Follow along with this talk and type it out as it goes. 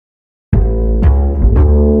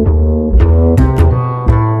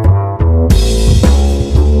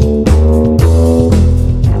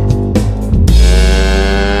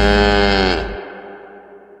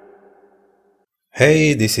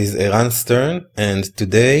Hey, this is Eran Stern, and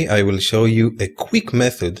today I will show you a quick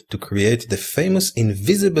method to create the famous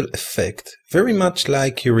invisible effect, very much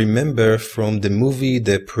like you remember from the movie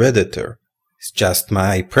The Predator. It's just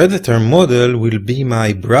my Predator model will be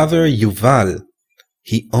my brother Yuval.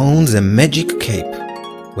 He owns a magic cape.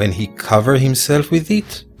 When he covers himself with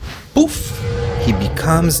it, poof, he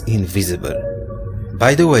becomes invisible.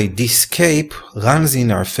 By the way, this cape runs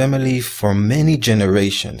in our family for many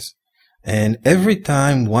generations. And every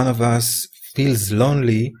time one of us feels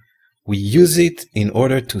lonely, we use it in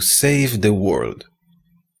order to save the world.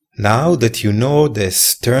 Now that you know the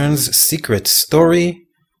Stern's secret story,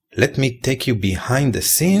 let me take you behind the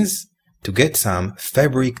scenes to get some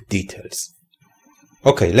fabric details.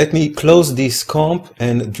 Okay, let me close this comp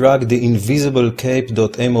and drag the invisible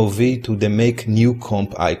cape.mov to the make new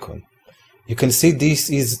comp icon. You can see this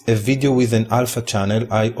is a video with an alpha channel.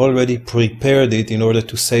 I already prepared it in order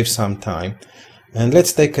to save some time. And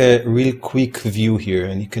let's take a real quick view here.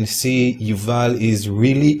 And you can see Yuval is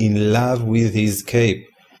really in love with his cape.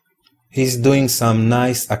 He's doing some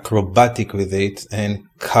nice acrobatic with it and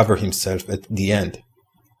cover himself at the end.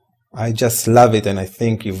 I just love it, and I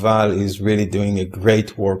think Yuval is really doing a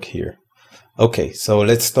great work here. Okay, so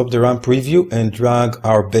let's stop the RAM preview and drag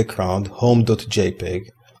our background home.jpg.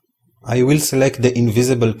 I will select the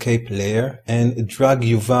invisible cape layer and drag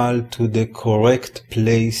Yuval to the correct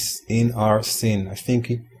place in our scene. I think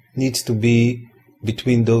it needs to be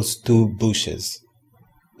between those two bushes.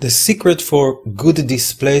 The secret for good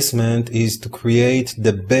displacement is to create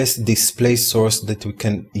the best display source that we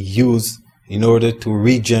can use in order to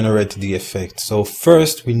regenerate the effect. So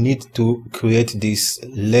first we need to create this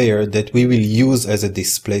layer that we will use as a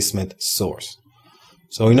displacement source.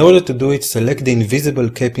 So in order to do it, select the invisible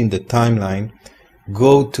cape in the timeline,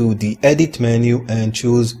 go to the edit menu and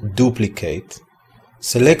choose duplicate.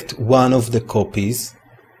 Select one of the copies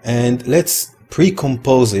and let's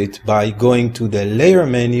pre-compose it by going to the layer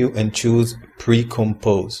menu and choose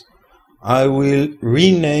pre-compose. I will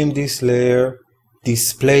rename this layer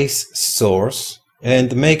displace source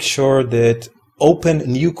and make sure that open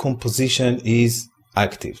new composition is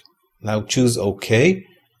active. Now choose OK.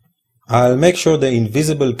 I'll make sure the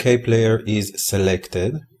invisible cape layer is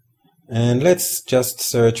selected, and let's just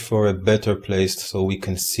search for a better place so we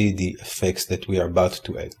can see the effects that we are about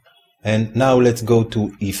to add. And now let's go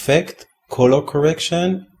to Effect, Color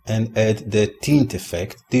Correction, and add the tint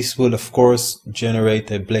effect. This will of course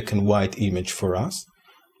generate a black and white image for us.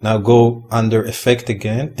 Now go under Effect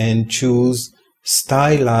again and choose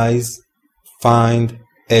Stylize, Find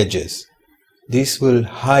Edges. This will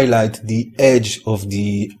highlight the edge of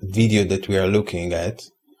the video that we are looking at.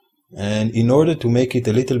 And in order to make it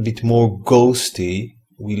a little bit more ghosty,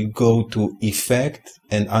 we'll go to Effect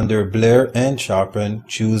and under Blur and Sharpen,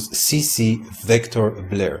 choose CC Vector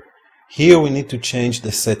Blur. Here we need to change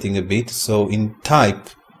the setting a bit. So in Type,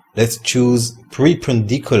 let's choose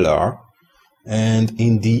Perpendicular. And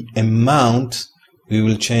in the amount, we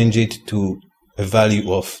will change it to a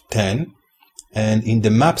value of 10. And in the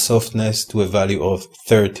map softness to a value of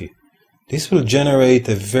 30. This will generate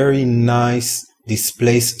a very nice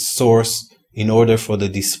displace source in order for the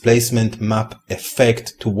displacement map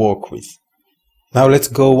effect to work with. Now let's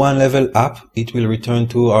go one level up. It will return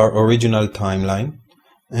to our original timeline.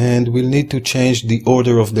 And we'll need to change the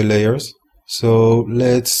order of the layers. So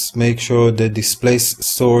let's make sure the displace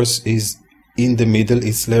source is in the middle.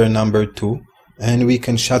 It's layer number 2. And we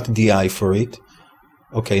can shut the eye for it.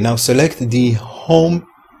 Okay, now select the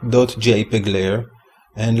home.jpg layer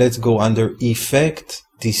and let's go under Effect,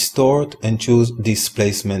 Distort and choose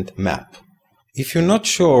Displacement Map. If you're not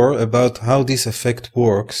sure about how this effect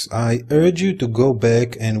works, I urge you to go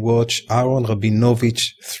back and watch Aaron Rabinovich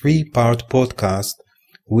 3-part podcast,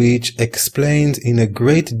 which explains in a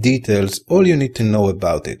great details all you need to know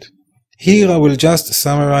about it. Here I will just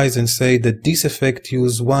summarize and say that this effect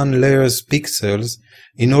uses one layer's pixels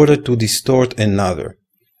in order to distort another.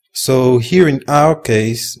 So here in our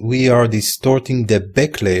case, we are distorting the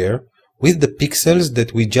back layer with the pixels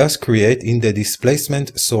that we just create in the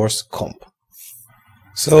displacement source comp.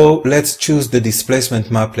 So let's choose the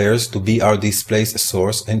displacement map layers to be our displace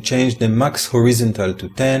source and change the max horizontal to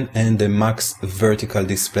 10 and the max vertical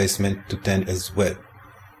displacement to 10 as well.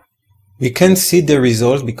 We can't see the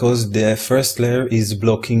result because the first layer is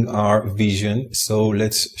blocking our vision, so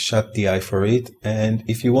let's shut the eye for it. And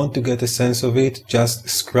if you want to get a sense of it, just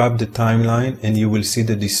scrub the timeline and you will see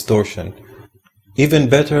the distortion. Even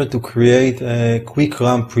better to create a quick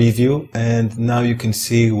RAM preview, and now you can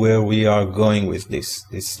see where we are going with this.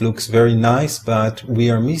 This looks very nice, but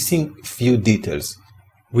we are missing few details.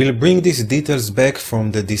 We'll bring these details back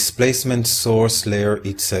from the displacement source layer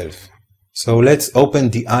itself. So let's open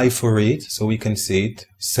the eye for it so we can see it.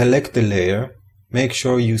 Select the layer, make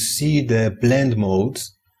sure you see the blend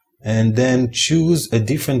modes, and then choose a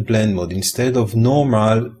different blend mode. Instead of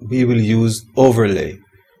normal, we will use overlay.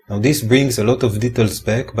 Now this brings a lot of details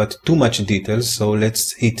back, but too much details, so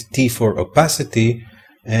let's hit T for opacity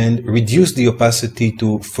and reduce the opacity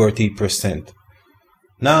to 40%.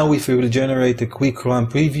 Now if we will generate a quick run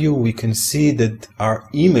preview, we can see that our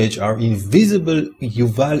image, our invisible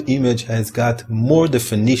Yuval image, has got more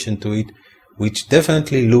definition to it, which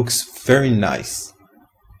definitely looks very nice.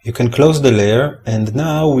 You can close the layer, and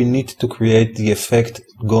now we need to create the effect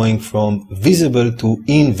going from visible to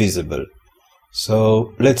invisible.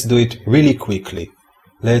 So let's do it really quickly.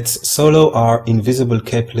 Let's solo our invisible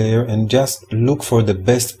cap layer and just look for the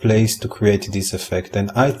best place to create this effect.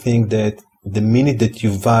 And I think that the minute that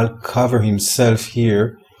Yuval cover himself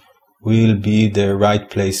here will be the right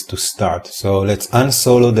place to start. So let's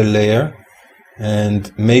unsolo the layer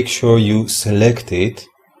and make sure you select it.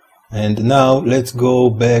 And now let's go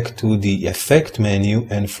back to the effect menu,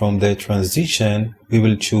 and from the transition we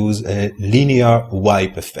will choose a linear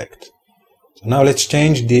wipe effect. So now let's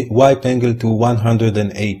change the wipe angle to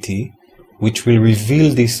 180, which will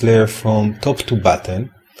reveal this layer from top to bottom,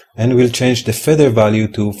 and we'll change the feather value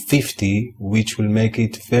to 50, which will make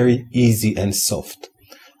it very easy and soft.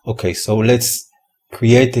 Okay, so let's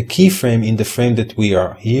create a keyframe in the frame that we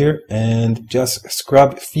are here, and just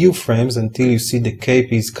scrub a few frames until you see the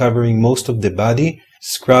cape is covering most of the body.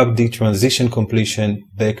 Scrub the transition completion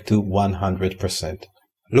back to 100%.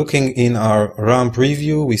 Looking in our RAM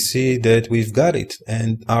preview, we see that we've got it,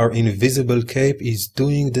 and our invisible cape is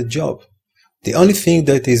doing the job. The only thing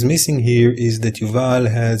that is missing here is that Yuval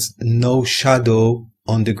has no shadow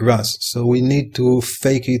on the grass, so we need to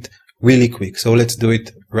fake it really quick. So let's do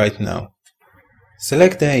it right now.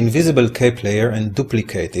 Select the invisible cape layer and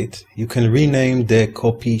duplicate it. You can rename the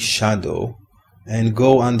copy shadow and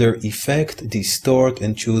go under Effect, Distort,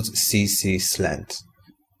 and choose CC Slant.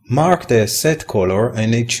 Mark the set color,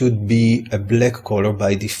 and it should be a black color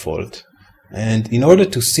by default. And in order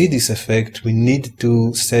to see this effect, we need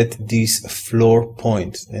to set this floor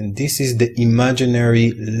point. And this is the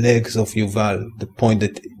imaginary legs of Yuval, the point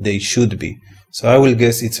that they should be. So I will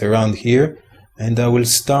guess it's around here. And I will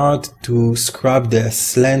start to scrub the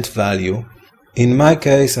slant value. In my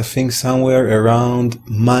case, I think somewhere around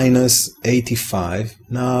 -85.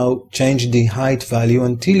 Now change the height value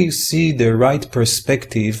until you see the right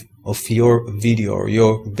perspective of your video or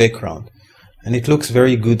your background. And it looks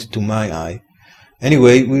very good to my eye.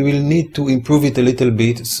 Anyway, we will need to improve it a little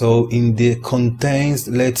bit. So in the contains,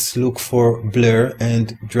 let's look for blur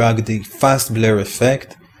and drag the fast blur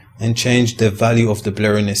effect and change the value of the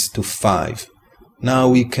blurriness to 5. Now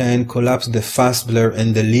we can collapse the fast blur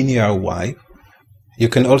and the linear wipe. You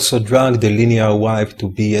can also drag the linear wipe to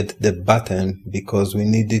be at the bottom because we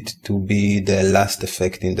need it to be the last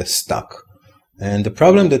effect in the stack. And the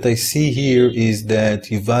problem that I see here is that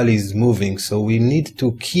Yuval is moving, so we need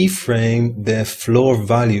to keyframe the floor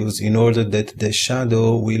values in order that the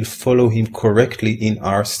shadow will follow him correctly in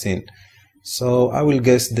our scene. So I will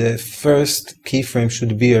guess the first keyframe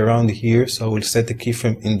should be around here, so I will set a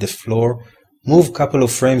keyframe in the floor, move a couple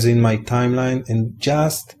of frames in my timeline, and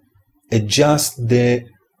just adjust the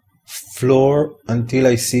floor until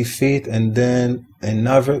I see fit, and then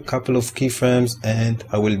another couple of keyframes and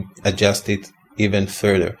I will adjust it even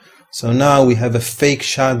further. So now we have a fake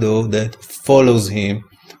shadow that follows him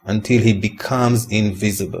until he becomes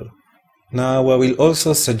invisible. Now I will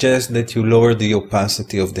also suggest that you lower the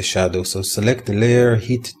opacity of the shadow. So select the layer,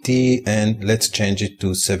 hit T, and let's change it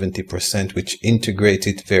to 70%, which integrates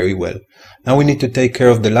it very well. Now we need to take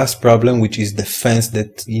care of the last problem, which is the fence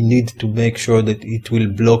that you need to make sure that it will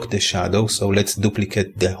block the shadow. So let's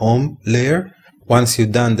duplicate the home layer. Once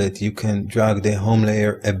you've done that, you can drag the home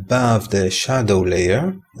layer above the shadow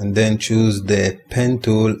layer and then choose the pen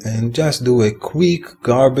tool and just do a quick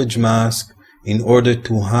garbage mask in order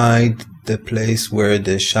to hide the place where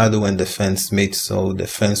the shadow and the fence meet. So the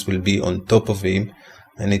fence will be on top of him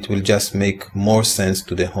and it will just make more sense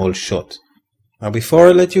to the whole shot. Now before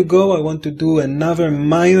I let you go, I want to do another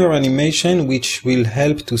minor animation which will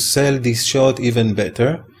help to sell this shot even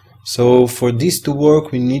better. So for this to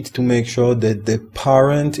work, we need to make sure that the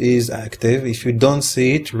parent is active. If you don't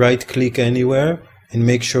see it, right click anywhere and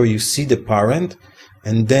make sure you see the parent,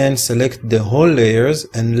 and then select the whole layers,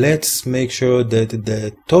 and let's make sure that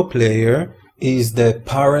the top layer is the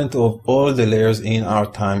parent of all the layers in our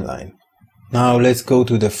timeline. Now let's go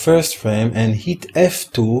to the first frame and hit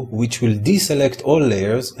F2, which will deselect all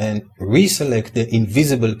layers and reselect the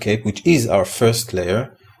invisible cape, which is our first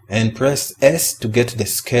layer, and press S to get the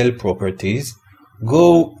scale properties.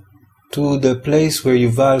 Go to the place where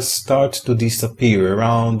Yuval starts to disappear,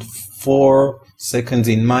 around 4 seconds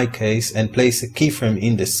in my case, and place a keyframe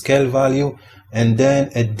in the scale value, and then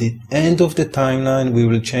at the end of the timeline we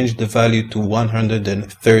will change the value to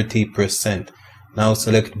 130%. Now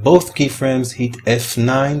select both keyframes, hit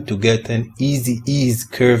F9 to get an easy ease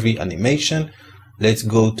curvy animation. Let's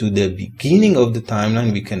go to the beginning of the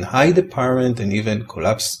timeline. We can hide the parent and even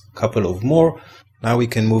collapse a couple of more. Now we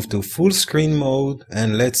can move to full screen mode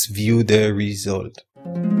and let's view the result.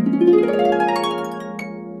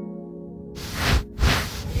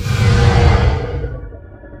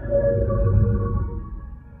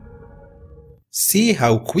 See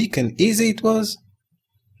how quick and easy it was?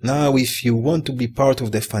 Now, if you want to be part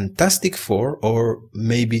of the Fantastic Four, or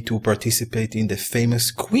maybe to participate in the famous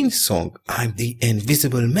Queen song, "I'm the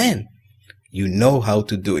Invisible Man," you know how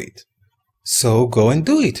to do it. So go and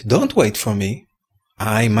do it, don't wait for me.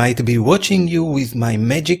 I might be watching you with my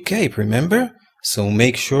magic cape, remember? So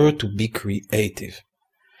make sure to be creative.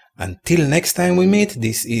 Until next time we meet,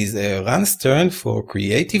 this is Eran's turn for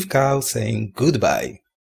Creative Carl saying goodbye.